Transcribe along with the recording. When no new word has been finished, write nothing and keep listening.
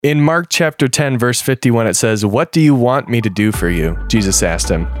In Mark chapter 10, verse 51, it says, "What do you want me to do for you?" Jesus asked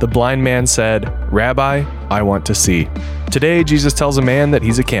him. The blind man said, "Rabbi, I want to see." Today, Jesus tells a man that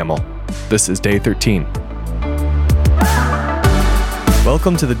he's a camel. This is day 13.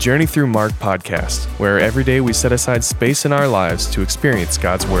 Welcome to the Journey Through Mark podcast, where every day we set aside space in our lives to experience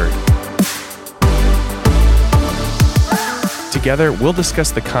God's Word. Together, we'll discuss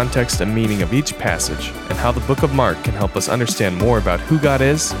the context and meaning of each passage and how the book of Mark can help us understand more about who God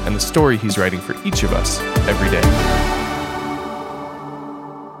is and the story He's writing for each of us every day.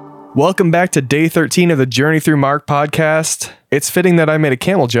 Welcome back to day 13 of the Journey Through Mark podcast. It's fitting that I made a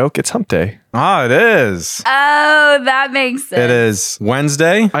camel joke. It's hump day. Ah, it is. Oh, that makes sense. It is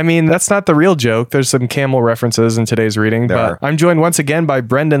Wednesday. I mean, that's not the real joke. There's some camel references in today's reading, but I'm joined once again by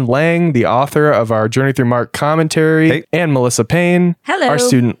Brendan Lang, the author of our Journey Through Mark commentary, and Melissa Payne, Hello. our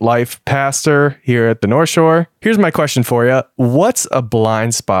student life pastor here at the North Shore. Here's my question for you. What's a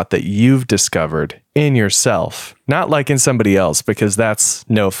blind spot that you've discovered in yourself? Not like in somebody else, because that's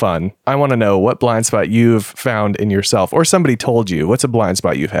no fun. I want to know what blind spot you've found in yourself or somebody told you. What's a blind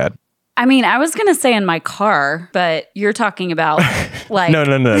spot you've had? I mean, I was going to say in my car, but you're talking about like... No.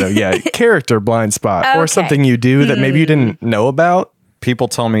 Yeah, character blind spot or Okay. something you do that maybe you didn't know about. People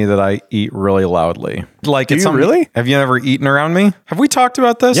tell me that I eat really loudly. Like, Do it's you something- really? Have you ever eaten around me? Have we talked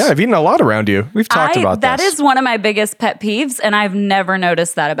about this? Yeah, I've eaten a lot around you. We've talked about That this. is one of my biggest pet peeves, and I've never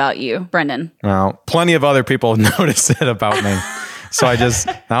noticed that about you, Brendan. Well, plenty of other people have noticed it about me. So I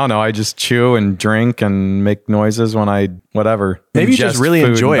don't know. I just chew and drink and make noises when I, whatever. Maybe you just ingest really food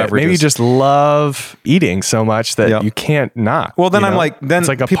enjoy and it. Maybe you beverages. just love eating so much that you can't not. Well, then you I'm know? like, then it's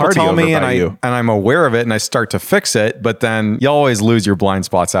like a people party tell over me by you. and I'm aware of it and I start to fix it, but then you always lose your blind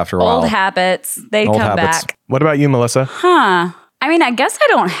spots after a while. Old habits, they Old come habits. back. What about you, Melissa? Huh. I mean, I guess I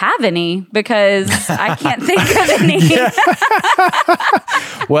don't have any because I can't think of any.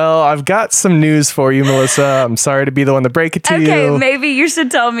 Well, I've got some news for you, Melissa. I'm sorry to be the one to break it to Okay, you. maybe you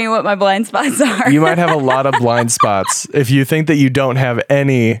should tell me what my blind spots are. You might have a lot of blind spots. If you think that you don't have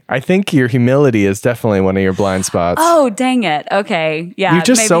any, I think your humility is definitely one of your blind spots. Oh, dang it. Okay. Yeah. You're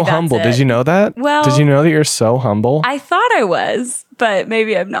just maybe so that's humble. it. Did you know that? Well- did you know that you're so humble? I thought I was, but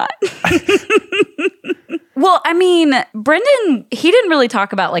maybe I'm not. Well, I mean, Brendan, he didn't really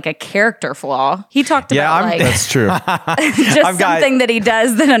talk about like a character flaw. He talked about like That's true. just something that he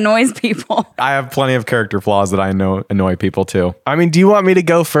does that annoys people. I have plenty of character flaws that I know annoy people too. I mean, do you want me to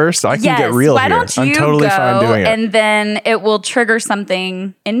go first? I can get real why here. don't you I'm totally go, fine doing it. and then it will trigger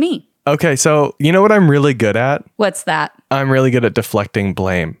something in me. Okay, so you know what I'm really good at? What's that? I'm really good at deflecting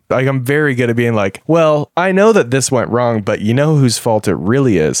blame. Like, I'm very good at being like, well, I know that this went wrong, but you know whose fault it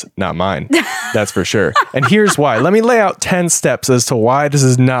really is? Not mine. That's for sure. And here's why. Let me lay out 10 steps as to why this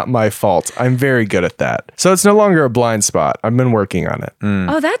is not my fault. I'm very good at that. So it's no longer a blind spot. I've been working on it.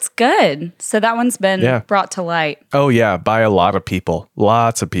 Oh, that's good. So that one's been brought to light. Oh, yeah, by a lot of people.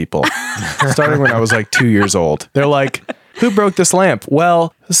 Lots of people. Starting when I was like 2 years old. They're like, who broke this lamp?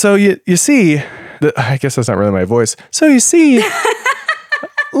 Well, so you see, I guess that's not really my voice. So you see,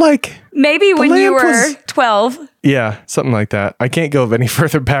 like... Maybe when you lamp were was- 12. Yeah, something like that. I can't go any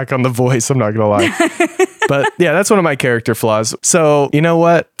further back on the voice, I'm not going to lie. But yeah, that's one of my character flaws. So, you know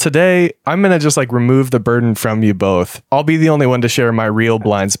what? Today, I'm going to just like remove the burden from you both. I'll be the only one to share my real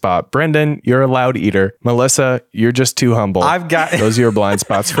blind spot. Brendan, you're a loud eater. Melissa, you're just too humble. Those are your blind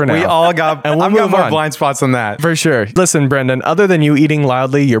spots for now. We all got, And we'll I've got move more on. blind spots than that. For sure. Listen, Brendan, other than you eating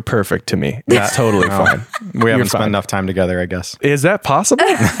loudly, you're perfect to me. It's totally fine. We haven't fine. spent enough time together, I guess. Is that possible?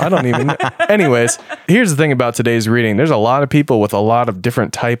 I don't even know. Anyways, here's the thing about today's reading. There's a lot of people with a lot of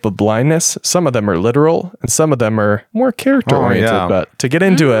different type of blindness. Some of them are literal and some of them are more character oriented. yeah. But to get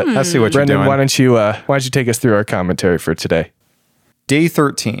into it, I see what Brendan, you're doing. why don't you take us through our commentary for today? Day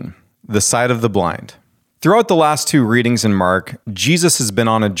 13, the sight of the blind. Throughout the last two readings in Mark, Jesus has been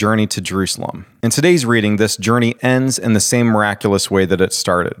on a journey to Jerusalem. In today's reading, this journey ends in the same miraculous way that it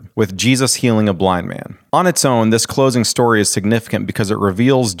started, with Jesus healing a blind man. On its own, this closing story is significant because it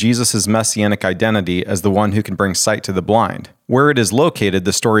reveals Jesus' messianic identity as the one who can bring sight to the blind. Where it is located,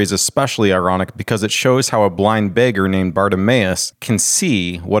 the story is especially ironic because it shows how a blind beggar named Bartimaeus can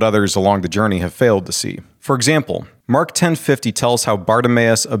see what others along the journey have failed to see. For example, Mark 10:50 tells how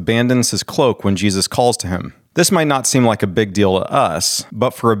Bartimaeus abandons his cloak when Jesus calls to him. This might not seem like a big deal to us, but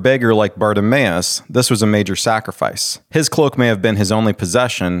for a beggar like Bartimaeus, this was a major sacrifice. His cloak may have been his only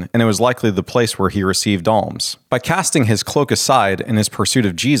possession, and it was likely the place where he received alms. By casting his cloak aside in his pursuit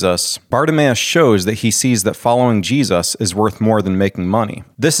of Jesus, Bartimaeus shows that he sees that following Jesus is worth more than making money.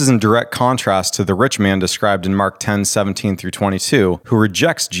 This is in direct contrast to the rich man described in Mark 10:17 through 22, who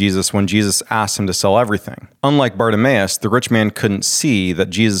rejects Jesus when Jesus asks him to sell everything. Unlike Bartimaeus, the rich man couldn't see that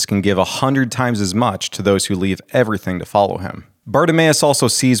Jesus can give 100 times as much to those who leave everything to follow him. Bartimaeus also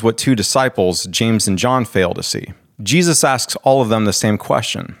sees what two disciples, James and John, fail to see. Jesus asks all of them the same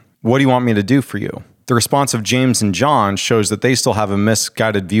question: "What do you want me to do for you?" The response of James and John shows that they still have a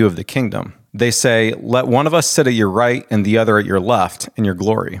misguided view of the kingdom. They say, "Let one of us sit at your right and the other at your left in your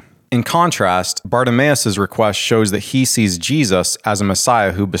glory." In contrast, Bartimaeus' request shows that he sees Jesus as a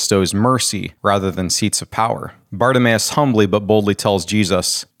Messiah who bestows mercy rather than seats of power. Bartimaeus humbly but boldly tells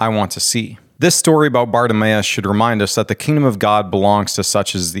Jesus, "I want to see." This story about Bartimaeus should remind us that the kingdom of God belongs to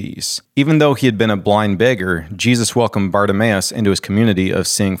such as these. Even though he had been a blind beggar, Jesus welcomed Bartimaeus into his community of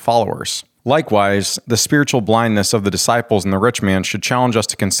seeing followers. Likewise, the spiritual blindness of the disciples and the rich man should challenge us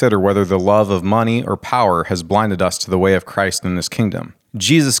to consider whether the love of money or power has blinded us to the way of Christ in this kingdom.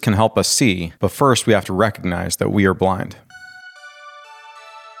 Jesus can help us see, but first we have to recognize that we are blind.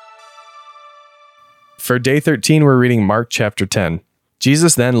 For day 13, we're reading Mark chapter 10.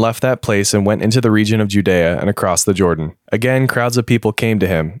 Jesus then left that place and went into the region of Judea and across the Jordan. Again, crowds of people came to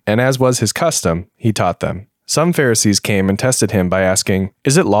him, and as was his custom, he taught them. Some Pharisees came and tested him by asking,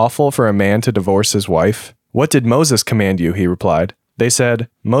 "Is it lawful for a man to divorce his wife?" "What did Moses command you?" he replied. They said,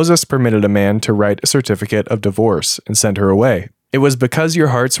 "Moses permitted a man to write a certificate of divorce and send her away." "It was because your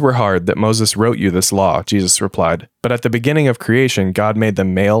hearts were hard that Moses wrote you this law," Jesus replied. "But at the beginning of creation, God made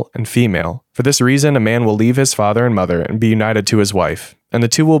them male and female. For this reason, a man will leave his father and mother and be united to his wife, and the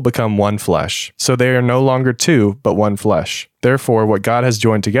two will become one flesh. So they are no longer two, but one flesh. Therefore, what God has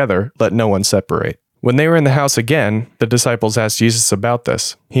joined together, let no one separate." When they were in the house again, the disciples asked Jesus about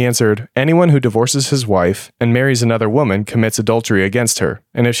this. He answered, "Anyone who divorces his wife and marries another woman commits adultery against her.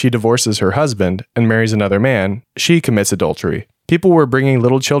 And if she divorces her husband and marries another man, she commits adultery." People were bringing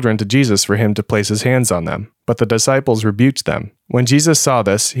little children to Jesus for him to place his hands on them, but the disciples rebuked them. When Jesus saw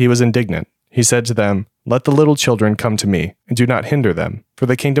this, he was indignant. He said to them, "Let the little children come to me, and do not hinder them, for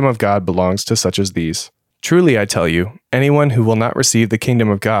the kingdom of God belongs to such as these. Truly I tell you, anyone who will not receive the kingdom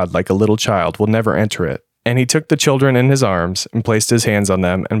of God like a little child will never enter it." And he took the children in his arms and placed his hands on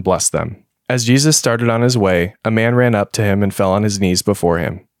them and blessed them. As Jesus started on his way, a man ran up to him and fell on his knees before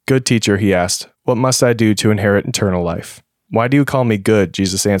him. "Good teacher," he asked, "what must I do to inherit eternal life?" "Why do you call me good?"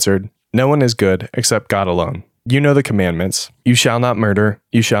 Jesus answered. "No one is good except God alone. You know the commandments. You shall not murder.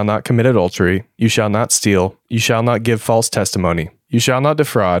 You shall not commit adultery. You shall not steal. You shall not give false testimony. You shall not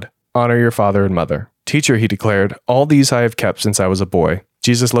defraud. Honor your father and mother." "Teacher," he declared, "all these I have kept since I was a boy."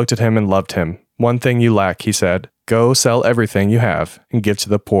 Jesus looked at him and loved him. "One thing you lack," he said. "Go sell everything you have and give to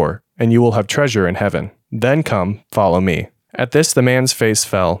the poor, and you will have treasure in heaven. Then come, follow me." At this the man's face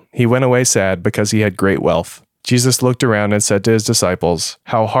fell. He went away sad because he had great wealth. Jesus looked around and said to his disciples,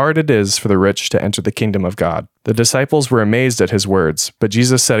 "How hard it is for the rich to enter the kingdom of God." The disciples were amazed at his words, but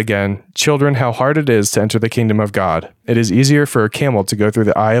Jesus said again, "Children, how hard it is to enter the kingdom of God. It is easier for a camel to go through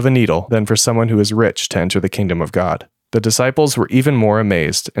the eye of a needle than for someone who is rich to enter the kingdom of God." The disciples were even more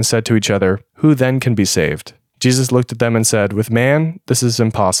amazed and said to each other, "Who then can be saved?" Jesus looked at them and said, "With man, this is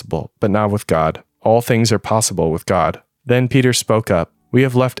impossible, but not with God. All things are possible with God." Then Peter spoke up, "We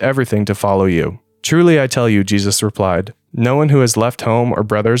have left everything to follow you." "Truly I tell you," Jesus replied, "no one who has left home or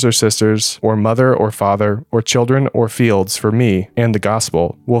brothers or sisters or mother or father or children or fields for me and the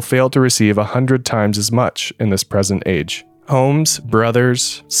gospel will fail to receive 100 times as much in this present age. Homes,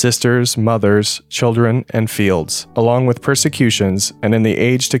 brothers, sisters, mothers, children, and fields, along with persecutions, and in the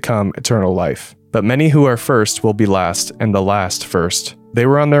age to come eternal life. But many who are first will be last, and the last first." They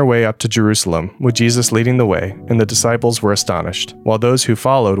were on their way up to Jerusalem, with Jesus leading the way, and the disciples were astonished, while those who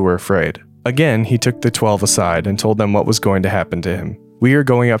followed were afraid. Again, he took the 12 aside and told them what was going to happen to him. "We are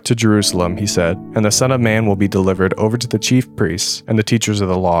going up to Jerusalem," he said, "and the Son of Man will be delivered over to the chief priests and the teachers of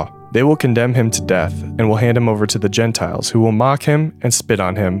the law. They will condemn him to death and will hand him over to the Gentiles, who will mock him and spit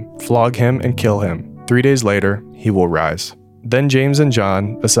on him, flog him and kill him. 3 days later, he will rise." Then James and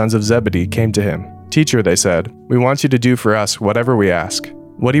John, the sons of Zebedee, came to him. "Teacher," they said, "we want you to do for us whatever we ask."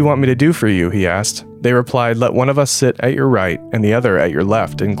 "What do you want me to do for you?" he asked. They replied, "Let one of us sit at your right and the other at your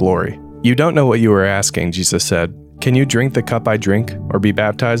left in glory." "You don't know what you are asking," Jesus said. "Can you drink the cup I drink, or be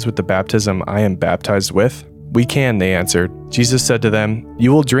baptized with the baptism I am baptized with?" "We can," they answered. Jesus said to them,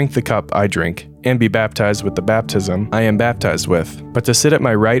 "You will drink the cup I drink, and be baptized with the baptism I am baptized with. But to sit at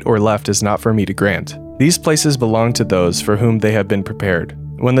my right or left is not for me to grant. These places belong to those for whom they have been prepared."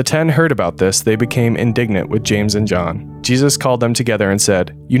 When the 10 heard about this, they became indignant with James and John. Jesus called them together and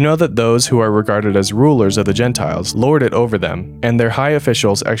said, "You know that those who are regarded as rulers of the Gentiles lord it over them, and their high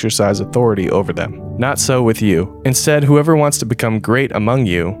officials exercise authority over them. Not so with you. Instead, whoever wants to become great among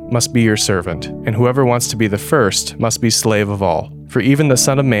you must be your servant, and whoever wants to be the first must be slave of all. For even the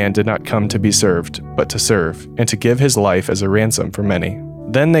Son of Man did not come to be served, but to serve, and to give his life as a ransom for many."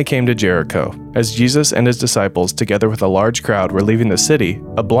 Then they came to Jericho. As Jesus and his disciples, together with a large crowd, were leaving the city,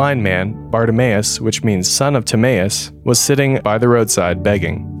 a blind man, Bartimaeus, which means son of Timaeus, was sitting by the roadside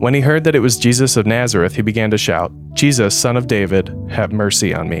begging. When he heard that it was Jesus of Nazareth, he began to shout, "Jesus, Son of David, have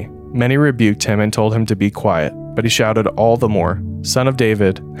mercy on me." Many rebuked him and told him to be quiet, but he shouted all the more, "Son of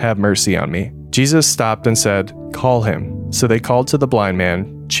David, have mercy on me." Jesus stopped and said, "Call him." So they called to the blind man,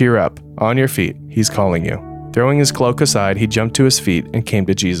 "Cheer up, on your feet, he's calling you." Throwing his cloak aside, he jumped to his feet and came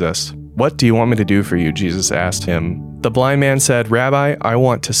to Jesus. "What do you want me to do for you?" Jesus asked him. The blind man said, "Rabbi, I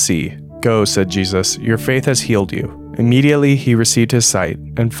want to see." "Go," said Jesus, "your faith has healed you." Immediately he received his sight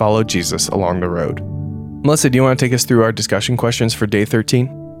and followed Jesus along the road. Melissa, do you want to take us through our discussion questions for day 13?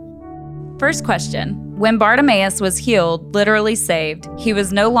 First question. When Bartimaeus was healed, literally saved, he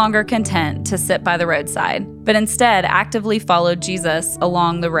was no longer content to sit by the roadside, but instead actively followed Jesus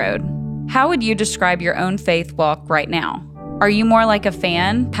along the road. How would you describe your own faith walk right now? Are you more like a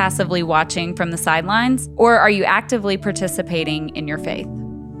fan, passively watching from the sidelines, or are you actively participating in your faith?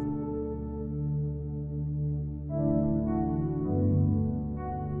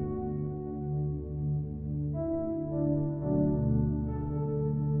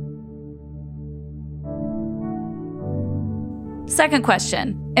 Second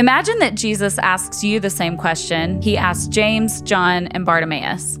question. Imagine that Jesus asks you the same question he asked James, John, and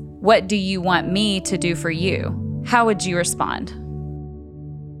Bartimaeus. What do you want me to do for you? How would you respond?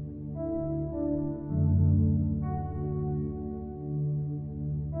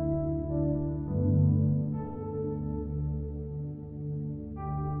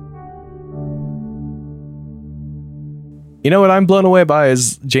 You know what I'm blown away by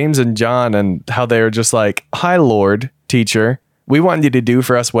is James and John and how they are just like, "Hi, Lord, teacher. We want you to do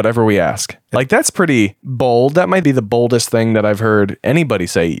for us whatever we ask." Like, that's pretty bold. That might be the boldest thing that I've heard anybody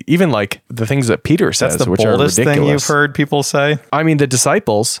say. Even like the things that Peter says, That's the which are ridiculous. boldest thing you've heard people say? I mean, the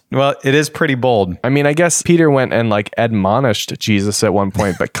disciples. Well, it is pretty bold. I mean, I guess Peter went and like admonished Jesus at one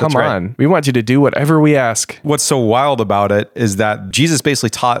point, but come right. on. We want you to do whatever we ask. What's so wild about it is that Jesus basically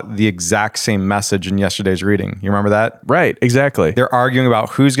taught the exact same message in yesterday's reading. You remember that? Right, exactly. They're arguing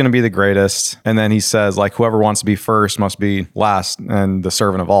about who's going to be the greatest. And then he says, like, whoever wants to be first must be last and the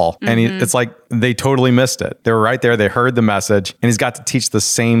servant of all. Mm-hmm. And it's like they totally missed it. They were right there. They heard the message, and he's got to teach the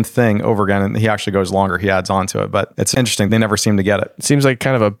same thing over again. And he actually goes longer. He adds on to it, but it's interesting. They never seem to get it. Seems like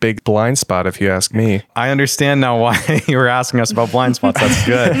kind of a big blind spot, if you ask me. I understand now why you were asking us about blind spots. That's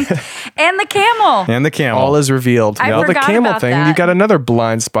good. And the camel. And the camel. All is revealed. I the forgot camel about thing, that. you got another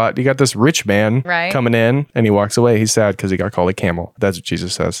blind spot. You got this rich man Right. coming in, and he walks away. He's sad because he got called a camel. That's what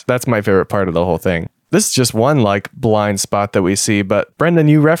Jesus says. That's my favorite part of the whole thing. This is just one like blind spot that we see, but Brendan,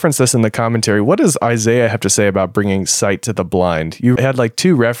 you referenced this in the commentary. What does Isaiah have to say about bringing sight to the blind? You had like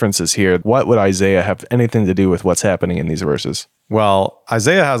 2 references here. What would Isaiah have anything to do with what's happening in these verses? Well,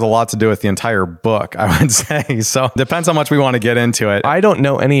 Isaiah has a lot to do with the entire book, I would say. So depends how much we want to get into it. I don't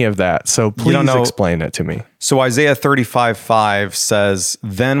know any of that, so please don't know. explain it to me. So Isaiah 35:5 says,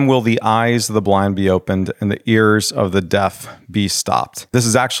 "Then will the eyes of the blind be opened and the ears of the deaf be stopped." This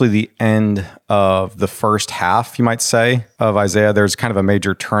is actually the end of the first half, you might say, of Isaiah. There's kind of a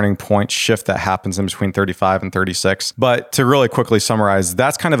major turning point shift that happens in between 35 and 36. But to really quickly summarize,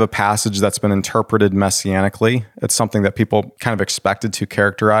 that's kind of a passage that's been interpreted messianically. It's something that people kind of expected to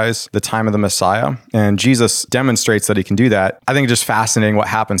characterize the time of the Messiah. And Jesus demonstrates that he can do that. I think it's just fascinating what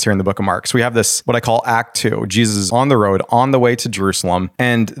happens here in the book of Mark. So we have this, what I call Act 2. Jesus is on the road, on the way to Jerusalem.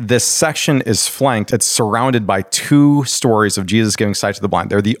 And this section is flanked. It's surrounded by 2 stories of Jesus giving sight to the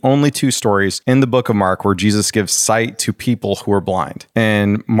blind. They're the only 2 stories in the book of Mark where Jesus gives sight to people who are blind.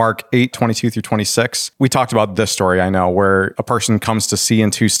 In Mark 8:22 through 26, we talked about this story, I know, where a person comes to see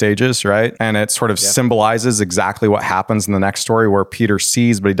in 2 stages, right? And it sort of symbolizes exactly what happens in the next story. story where Peter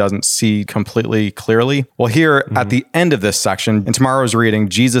sees, but he doesn't see completely clearly. Well, here at the end of this section, in tomorrow's reading,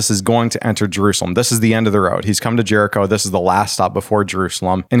 Jesus is going to enter Jerusalem. This is the end of the road. He's come to Jericho. This is the last stop before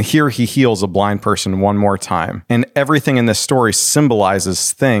Jerusalem. And here he heals a blind person one more time. And everything in this story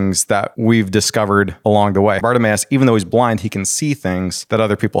symbolizes things that we've discovered along the way. Bartimaeus, even though he's blind, he can see things that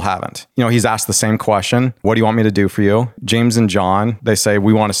other people haven't. You know, he's asked the same question, what do you want me to do for you? James and John, they say,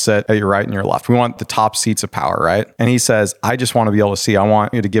 we want to sit at your right and your left. We want the top seats of power, right? And he says, I just want to be able to see. I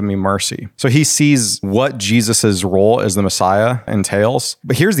want you to give me mercy. So he sees what Jesus's role as the Messiah entails.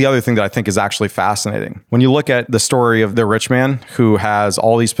 But here's the other thing that I think is actually fascinating. When you look at the story of the rich man who has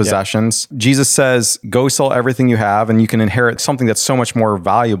all these possessions, Jesus says, go sell everything you have and you can inherit something that's so much more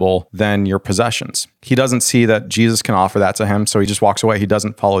valuable than your possessions. He doesn't see that Jesus can offer that to him, so he just walks away. He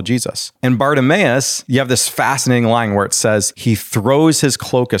doesn't follow Jesus. And Bartimaeus, you have this fascinating line where it says he throws his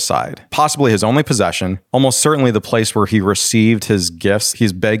cloak aside, possibly his only possession, almost certainly the place where he received his gifts.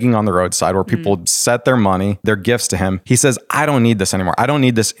 He's begging on the roadside where people set their money, their gifts to him. He says, I don't need this anymore. I don't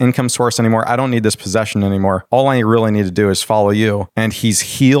need this income source anymore. I don't need this possession anymore. All I really need to do is follow you. And he's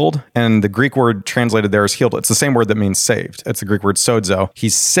healed. And the Greek word translated there is healed. It's the same word that means saved. It's the Greek word sozo.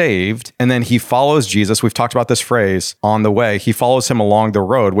 He's saved. And then he follows Jesus. We've talked about this phrase, on the way. He follows him along the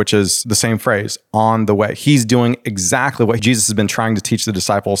road, which is the same phrase, on the way. He's doing exactly what Jesus has been trying to teach the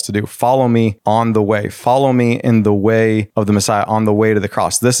disciples to do. Follow me on the way. Follow me in the way of the Messiah, on the way to the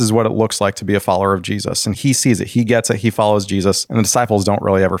cross. This is what it looks like to be a follower of Jesus. And he sees it. He gets it. He follows Jesus. And the disciples don't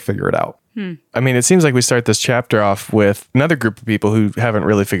really ever figure it out. I mean, it seems like we start this chapter off with another group of people who haven't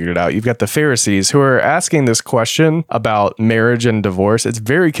really figured it out. You've got the Pharisees who are asking this question about marriage and divorce. It's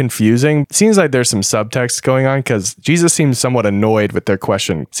very confusing. It seems like there's some subtext going on because Jesus seems somewhat annoyed with their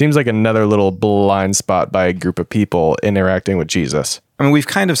question. Seems like another little blind spot by a group of people interacting with Jesus. I mean, we've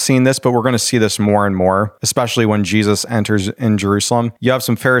kind of seen this, but we're going to see this more and more, especially when Jesus enters in Jerusalem. You have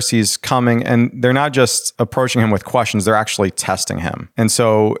some Pharisees coming and they're not just approaching him with questions, they're actually testing him. And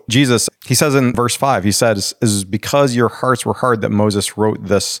so Jesus, he says in verse 5, he says, it is because your hearts were hard that Moses wrote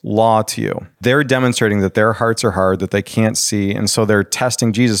this law to you. They're demonstrating that their hearts are hard, that they can't see. And so they're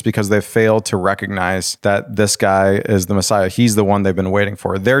testing Jesus because they've failed to recognize that this guy is the Messiah. He's the one they've been waiting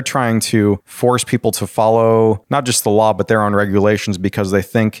for. They're trying to force people to follow not just the law, but their own regulations because they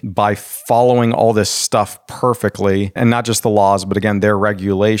think by following all this stuff perfectly, and not just the laws, but again, their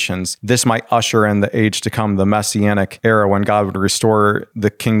regulations, this might usher in the age to come, the Messianic era when God would restore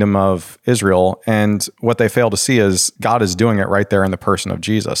the kingdom of Israel. And what they fail to see is God is doing it right there in the person of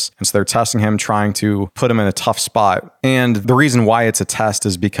Jesus. And so they're testing him, trying to put him in a tough spot. And the reason why it's a test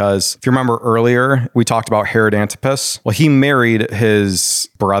is because if you remember earlier, we talked about Herod Antipas. Well, he married his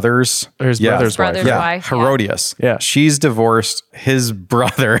brother's brother's wife. Herodias. Yeah. She's divorced his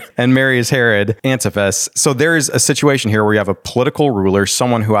brother and marries Herod Antipas. So there's a situation here where you have a political ruler,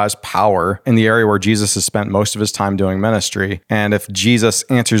 someone who has power in the area where Jesus has spent most of his time doing ministry. And if Jesus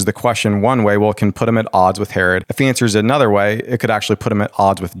answers the question one way, well, it can put him at odds with Herod. If he answers it another way, it could actually put him at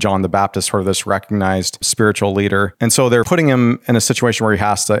odds with John the Baptist, sort of this recognized spiritual leader. And so they're putting him in a situation where he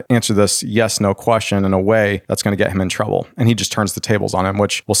has to answer this yes, no question in a way that's going to get him in trouble. And he just turns the tables on him,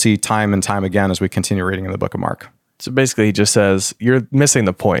 which we'll see time and time again as we continue reading in the book of Mark. So basically, he just says, you're missing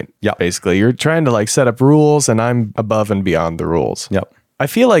the point. Yep. Basically, you're trying to like set up rules and I'm above and beyond the rules. Yep. I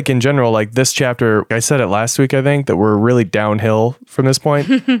feel like in general, like this chapter, I said it last week, I think, that we're really downhill from this point.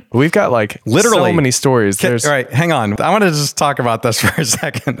 We've got like literally so many stories. All right, hang on. I want to just talk about this for a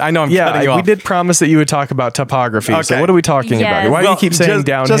second. I know I'm cutting you off. We did promise that you would talk about topography. Okay. So what are we talking about? Why do you keep saying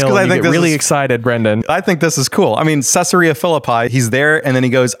downhill? Just I think get really excited, Brendan. I think this is cool. I mean, Caesarea Philippi, he's there and then he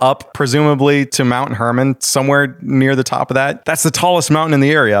goes up, presumably to Mount Hermon, somewhere near the top of that. That's the tallest mountain in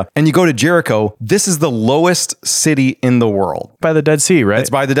the area. And you go to Jericho. This is the lowest city in the world. By the Dead Sea, right? It's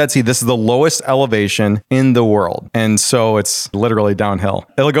by the Dead Sea. This is the lowest elevation in the world. And so it's literally downhill.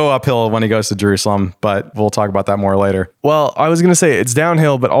 It'll go uphill when he goes to Jerusalem, but we'll talk about that more later. Well, I was going to say it's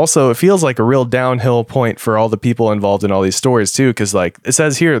downhill, but also it feels like a real downhill point for all the people involved in all these stories too. Because like it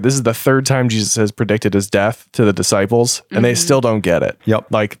says here, this is the third time Jesus has predicted his death to the disciples and they still don't get it. Yep.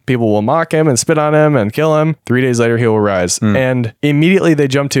 Like people will mock him and spit on him and kill him. 3 days later, he will rise. And immediately they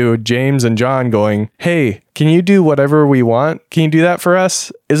jump to James and John going, hey, can you do whatever we want? Can you do that for us?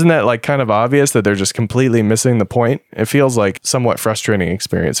 Isn't that like kind of obvious that they're just completely missing the point? It feels like somewhat frustrating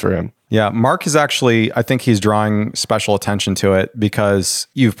experience for him. Yeah, Mark is actually, I think he's drawing special attention to it because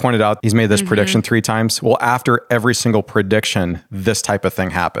you've pointed out he's made this prediction 3 times. Well, after every single prediction, this type of thing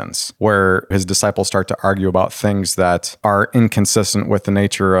happens where his disciples start to argue about things that are inconsistent with the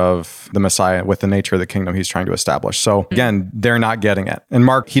nature of the Messiah, with the nature of the kingdom he's trying to establish. So again, they're not getting it. And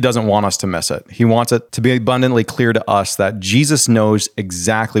Mark, he doesn't want us to miss it. He wants it to be abundantly clear to us that Jesus knows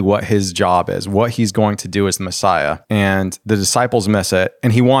exactly what his job is, what he's going to do as the Messiah. And the disciples miss it.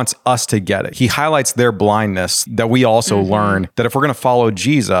 And he wants us to get it. He highlights their blindness that we also learn that if we're going to follow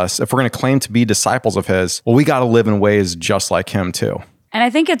Jesus, if we're going to claim to be disciples of his, well, we got to live in ways just like him too. And I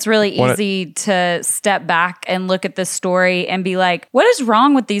think it's really easy to step back and look at this story and be like, what is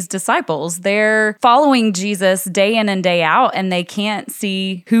wrong with these disciples? They're following Jesus day in and day out and they can't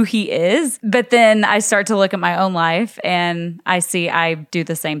see who he is. But then I start to look at my own life and I see I do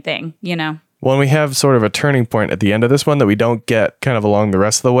the same thing, you know? When we have sort of a turning point at the end of this one that we don't get kind of along the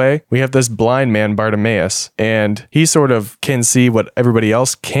rest of the way, we have this blind man, Bartimaeus, and he sort of can see what everybody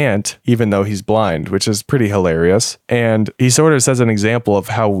else can't, even though he's blind, which is pretty hilarious. And he sort of says an example of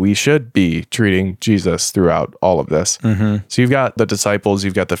how we should be treating Jesus throughout all of this. So you've got the disciples,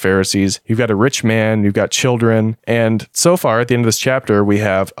 you've got the Pharisees, you've got a rich man, you've got children. And so far at the end of this chapter, we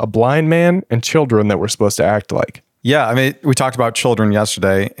have a blind man and children that we're supposed to act like. Yeah, I mean, we talked about children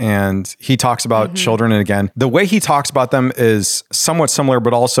yesterday, and he talks about children. And again, the way he talks about them is somewhat similar,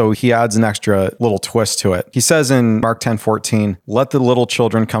 but also he adds an extra little twist to it. He says in Mark 10:14, "Let the little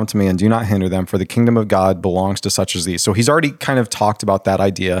children come to me and do not hinder them, for the kingdom of God belongs to such as these." So he's already kind of talked about that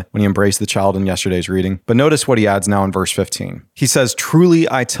idea when he embraced the child in yesterday's reading. But notice what he adds now in verse 15. He says, "Truly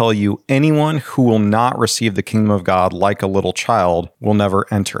I tell you, anyone who will not receive the kingdom of God like a little child will never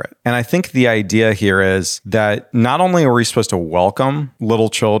enter it." And I think the idea here is that not only are we supposed to welcome little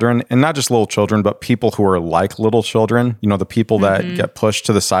children, and not just little children, but people who are like little children, you know, the people that get pushed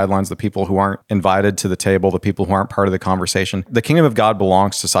to the sidelines, the people who aren't invited to the table, the people who aren't part of the conversation. The kingdom of God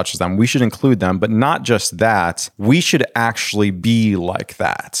belongs to such as them. We should include them, but not just that. We should actually be like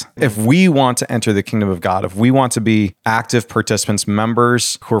that. If we want to enter the kingdom of God, if we want to be active participants,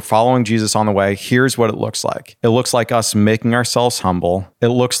 members who are following Jesus on the way, here's what it looks like. It looks like us making ourselves humble. It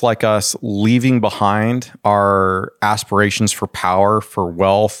looks like us leaving behind our aspirations for power, for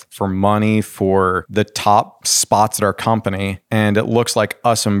wealth, for money, for the top spots at our company. And it looks like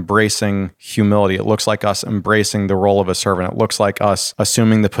us embracing humility. It looks like us embracing the role of a servant. It looks like us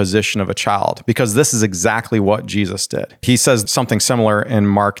assuming the position of a child, because this is exactly what Jesus did. He says something similar in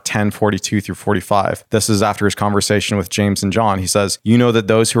Mark 10:42 through 45. This is after his conversation with James and John. He says, "You know that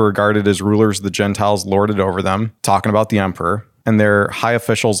those who are regarded as rulers of the Gentiles lord it over them," talking about the emperor, "and their high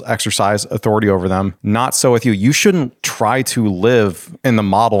officials exercise authority over them. Not so with you. You shouldn't try to live in the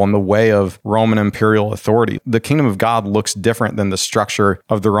model, in the way of Roman imperial authority. The kingdom of God looks different than the structure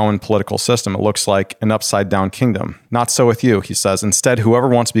of the Roman political system. It looks like an upside down kingdom. Not so with you," he says. "Instead, whoever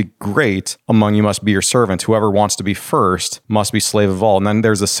wants to be great among you must be your servant. Whoever wants to be first must be slave of all." And then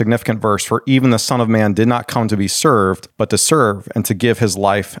there's a significant verse, "For even the Son of Man did not come to be served, but to serve and to give his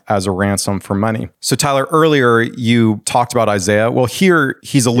life as a ransom for many." So Tyler, earlier you talked about Isaiah. Well, here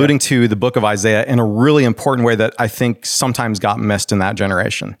he's alluding to the book of Isaiah in a really important way that I think sometimes got missed in that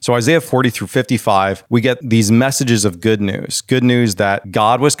generation. So Isaiah 40 through 55, we get these messages of good news that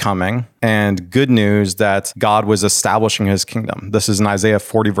God was coming, and good news that God was establishing his kingdom. This is in Isaiah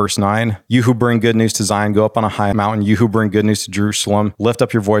 40 verse 9. "You who bring good news to Zion, go up on a high mountain. You who bring good news to Jerusalem, lift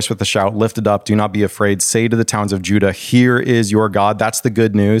up your voice with a shout, lift it up, do not be afraid. Say to the towns of Judah, here is your God." That's the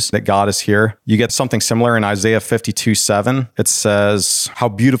good news, that God is here. You get something similar in Isaiah 52:7. It says, "How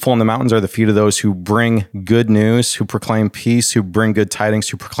beautiful in the mountains are the feet of those who bring good news, who proclaim peace, who bring good tidings,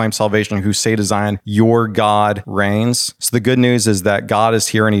 who proclaim salvation, who say to Zion, your God reigns." So the good news is that God is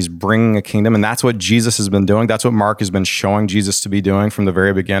here and he's bringing a kingdom. And that's what Jesus has been doing. That's what Mark has been showing Jesus to be doing from the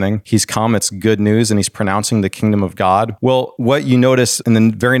very beginning. He's come, it's good news, and he's pronouncing the kingdom of God. Well, what you notice in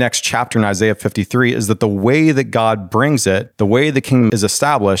the very next chapter in Isaiah 53 is that the way that God brings it, the way the kingdom is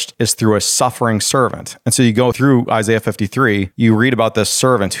established, is through a suffering servant. And so you go through Isaiah 53, you read about this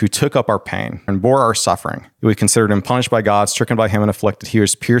servant who took up our pain and bore our suffering. We considered him punished by God, stricken by him and afflicted. He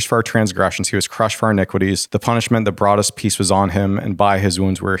was pierced for our transgressions. He was crushed for our iniquities. The punishment that brought us peace was on him, and by his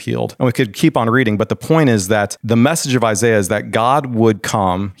wounds we were healed. And we could keep on reading, but the point is that the message of Isaiah is that God would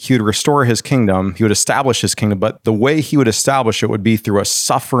come, he would restore his kingdom, he would establish his kingdom, but the way he would establish it would be through a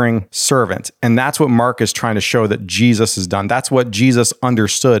suffering servant. And that's what Mark is trying to show that Jesus has done. That's what Jesus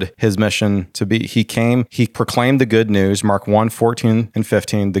understood his mission to be. He came, he proclaimed the good news, Mark 1:14 and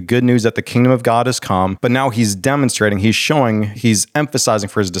 15, the good news that the kingdom of God has come, but now he's demonstrating, he's showing, he's emphasizing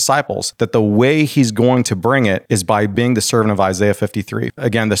for his disciples that the way he's going to bring it is by being the servant of Isaiah 53.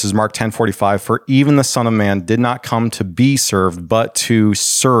 Again, this is Mark Mark 10:45, for even the Son of Man did not come to be served, but to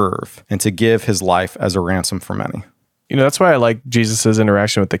serve and to give his life as a ransom for many. That's why I like Jesus's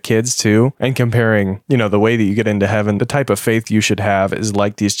interaction with the kids too, and comparing, the way that you get into heaven, the type of faith you should have is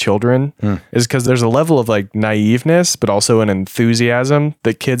like these children, is because there's a level of like naiveness, but also an enthusiasm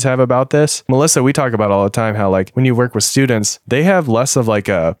that kids have about this. Melissa, we talk about all the time how like when you work with students, they have less of like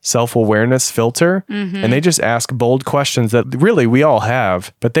a self-awareness filter, and they just ask bold questions that really we all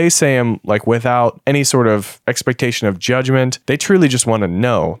have, but they say them like without any sort of expectation of judgment. They truly just want to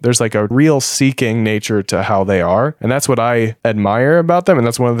know. There's like a real seeking nature to how they are, and that's what I admire about them. And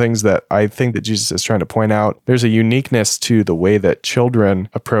that's one of the things that I think that Jesus is trying to point out. There's a uniqueness to the way that children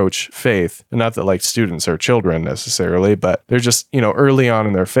approach faith. And not that like students are children necessarily, but they're just, early on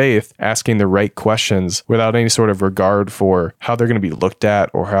in their faith, asking the right questions without any sort of regard for how they're going to be looked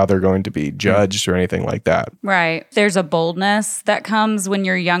at or how they're going to be judged or anything like that. Right. There's a boldness that comes when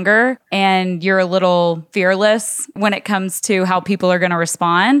you're younger and you're a little fearless when it comes to how people are going to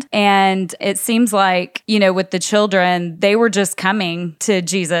respond. And it seems like, with the children, they were just coming to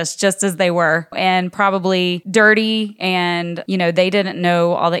Jesus just as they were, and probably dirty, and they didn't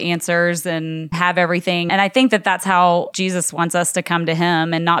know all the answers and have everything. And I think that that's how Jesus wants us to come to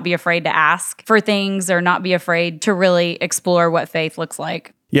him and not be afraid to ask for things or not be afraid to really explore what faith looks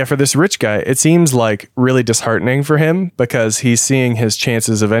like. Yeah, for this rich guy, it seems like really disheartening for him because he's seeing his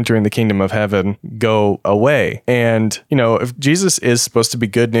chances of entering the kingdom of heaven go away. And, if Jesus is supposed to be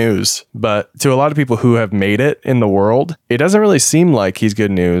good news, but to a lot of people who have made it in the world, it doesn't really seem like he's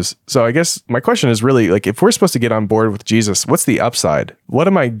good news. So I guess my question is really like, if we're supposed to get on board with Jesus, what's the upside? What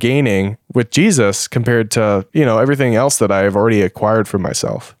am I gaining with Jesus compared to, everything else that I've already acquired for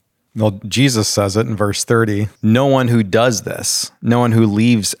myself? Well, Jesus says it in verse 30, no one who does this, no one who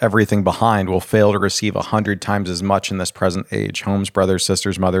leaves everything behind will fail to receive 100 times as much in this present age, homes, brothers,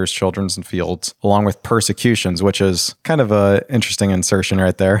 sisters, mothers, children, and fields, along with persecutions, which is kind of an interesting insertion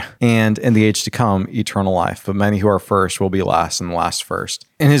right there, and in the age to come, eternal life. But many who are first will be last and last first.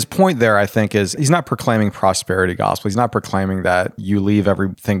 And his point there, I think, is he's not proclaiming prosperity gospel. He's not proclaiming that you leave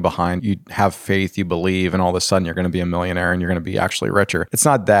everything behind, you have faith, you believe, and all of a sudden you're going to be a millionaire and you're going to be actually richer. It's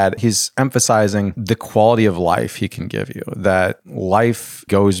not that. He's emphasizing the quality of life he can give you, that life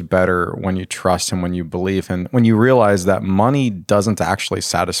goes better when you trust him, when you believe him, when you realize that money doesn't actually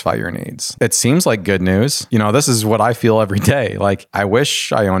satisfy your needs. It seems like good news. This is what I feel every day. Like, I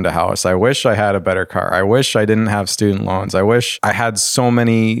wish I owned a house. I wish I had a better car. I wish I didn't have student loans. I wish I had so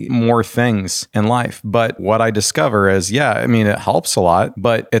many more things in life. But what I discover is, it helps a lot,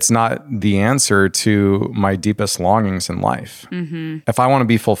 but it's not the answer to my deepest longings in life. If I want to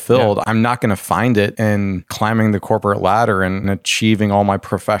be fulfilled, I'm not going to find it in climbing the corporate ladder and achieving all my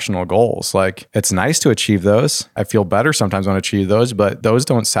professional goals. Like, it's nice to achieve those. I feel better sometimes when I achieve those, but those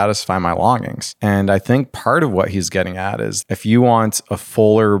don't satisfy my longings. And I think part of what he's getting at is if you want a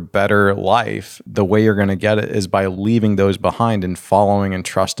fuller, better life, the way you're going to get it is by leaving those behind and following and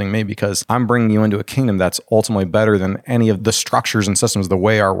trusting me, because I'm bringing you into a kingdom that's ultimately better than any of the structures and systems, the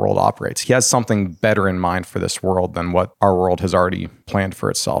way our world operates. He has something better in mind for this world than what our world has already planned for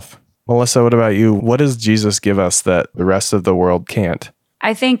itself. Melissa, what about you? What does Jesus give us that the rest of the world can't?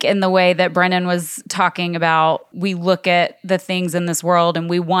 I think in the way that Brennan was talking about, we look at the things in this world and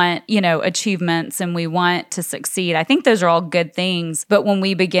we want, achievements and we want to succeed. I think those are all good things. But when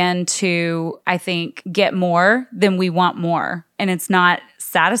we begin to, I think, get more, then we want more. And it's not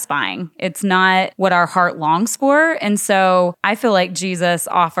satisfying. It's not what our heart longs for. And so I feel like Jesus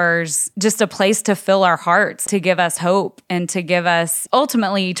offers just a place to fill our hearts, to give us hope and to give us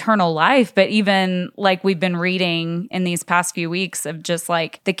ultimately eternal life. But even like we've been reading in these past few weeks of just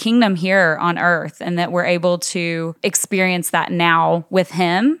like the kingdom here on earth, and that we're able to experience that now with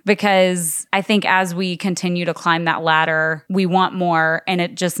him. Because I think as we continue to climb that ladder, we want more, and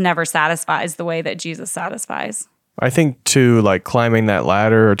it just never satisfies the way that Jesus satisfies. I think too, like climbing that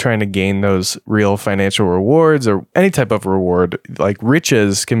ladder or trying to gain those real financial rewards or any type of reward, like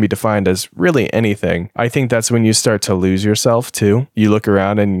riches can be defined as really anything. I think that's when you start to lose yourself too. You look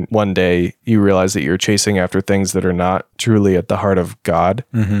around and one day you realize that you're chasing after things that are not truly at the heart of God.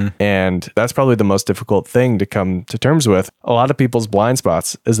 And that's probably the most difficult thing to come to terms with. A lot of people's blind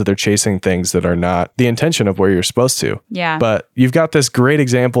spots is that they're chasing things that are not the intention of where you're supposed to. Yeah. But you've got this great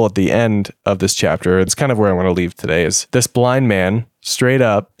example at the end of this chapter. It's kind of where I want to leave today. Is this blind man straight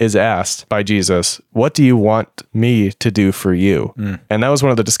up is asked by Jesus, what do you want me to do for you? And that was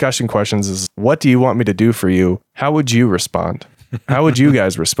one of the discussion questions is, what do you want me to do for you? How would you respond? How would you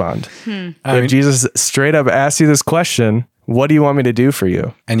guys respond? If Jesus straight up asked you this question, what do you want me to do for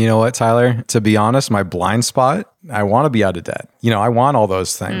you? And you know what, Tyler? To be honest, my blind spot, I want to be out of debt. I want all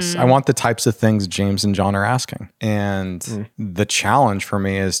those things. I want the types of things James and John are asking. And the challenge for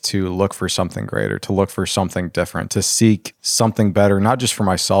me is to look for something greater, to look for something different, to seek something better, not just for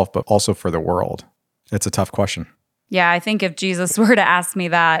myself, but also for the world. It's a tough question. Yeah, I think if Jesus were to ask me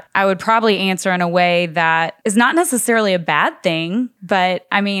that, I would probably answer in a way that is not necessarily a bad thing. But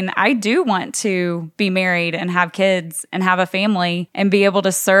I mean, I do want to be married and have kids and have a family and be able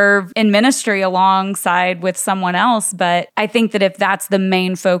to serve in ministry alongside with someone else. But I think that if that's the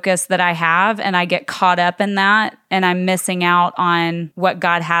main focus that I have and I get caught up in that, and I'm missing out on what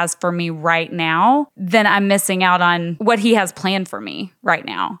God has for me right now, then I'm missing out on what he has planned for me right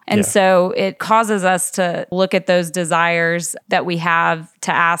now. And so it causes us to look at those desires that we have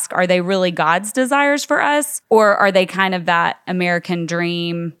to ask, are they really God's desires for us? Or are they kind of that American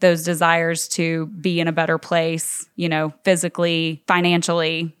dream, those desires to be in a better place, physically,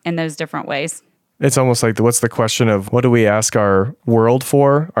 financially, in those different ways? It's almost like, what's the question of what do we ask our world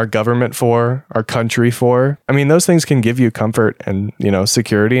for, our government for, our country for? I mean, those things can give you comfort and,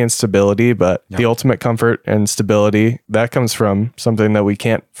 security and stability, but the ultimate comfort and stability, that comes from something that we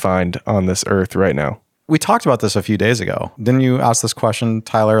can't find on this earth right now. We talked about this a few days ago. Didn't you ask this question,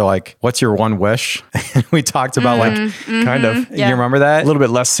 Tyler? Like, what's your one wish? We talked about kind of. Yeah. You remember that? A little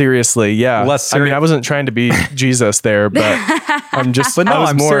bit less seriously. Yeah. Less serious. I mean, I wasn't trying to be Jesus there, but I'm just, I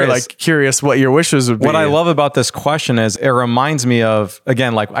was more serious. like curious what your wishes would be. What I love about this question is it reminds me of,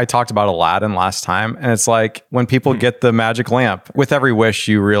 again, like I talked about Aladdin last time. And it's like when people get the magic lamp, with every wish,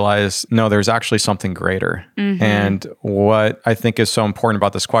 you realize, no, there's actually something greater. And what I think is so important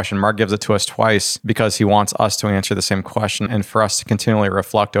about this question, Mark gives it to us twice because he wants us to answer the same question and for us to continually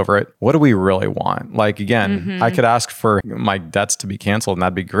reflect over it. What do we really want? Like, again, I could ask for my debts to be canceled and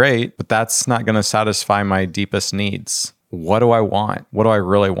that'd be great, but that's not going to satisfy my deepest needs. What do I want? What do I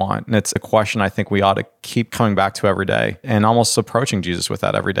really want? And it's a question I think we ought to keep coming back to every day and almost approaching Jesus with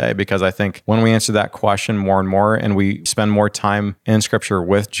that every day. Because I think when we answer that question more and more and we spend more time in scripture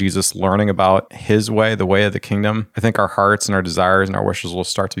with Jesus, learning about his way, the way of the kingdom, I think our hearts and our desires and our wishes will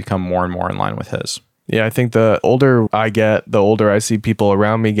start to become more and more in line with his. Yeah, I think the older I get, the older I see people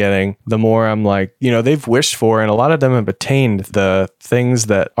around me getting, the more I'm like, they've wished for, and a lot of them have attained the things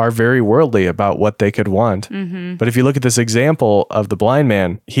that are very worldly about what they could want. But if you look at this example of the blind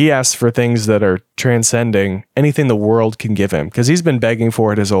man, he asks for things that are transcending anything the world can give him because he's been begging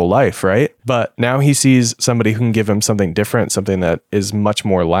for it his whole life, right? But now he sees somebody who can give him something different, something that is much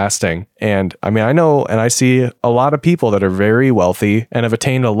more lasting. And I mean, I know and I see a lot of people that are very wealthy and have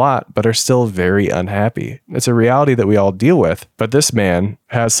attained a lot, but are still very unhappy. It's a reality that we all deal with. But this man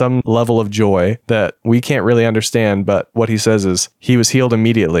has some level of joy that we can't really understand. But what he says is he was healed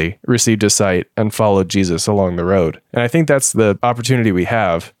immediately, received his sight, and followed Jesus along the road. And I think that's the opportunity we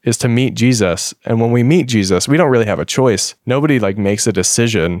have, is to meet Jesus. And when we meet Jesus, we don't really have a choice. Nobody makes a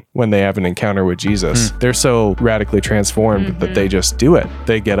decision when they have an encounter with Jesus. They're so radically transformed that they just do it.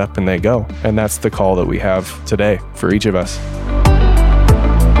 They get up and they go. And that's the call that we have today for each of us.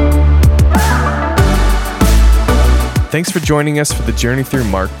 Thanks for joining us for the Journey Through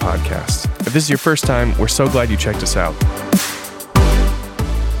Mark podcast. If this is your first time, we're so glad you checked us out.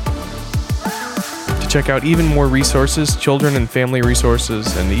 To check out even more resources, children and family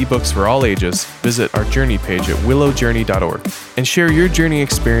resources, and ebooks for all ages, visit our Journey page at willowjourney.org and share your Journey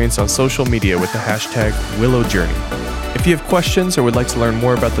experience on social media with the hashtag WillowJourney. If you have questions or would like to learn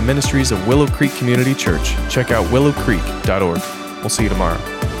more about the ministries of Willow Creek Community Church, check out willowcreek.org. We'll see you tomorrow.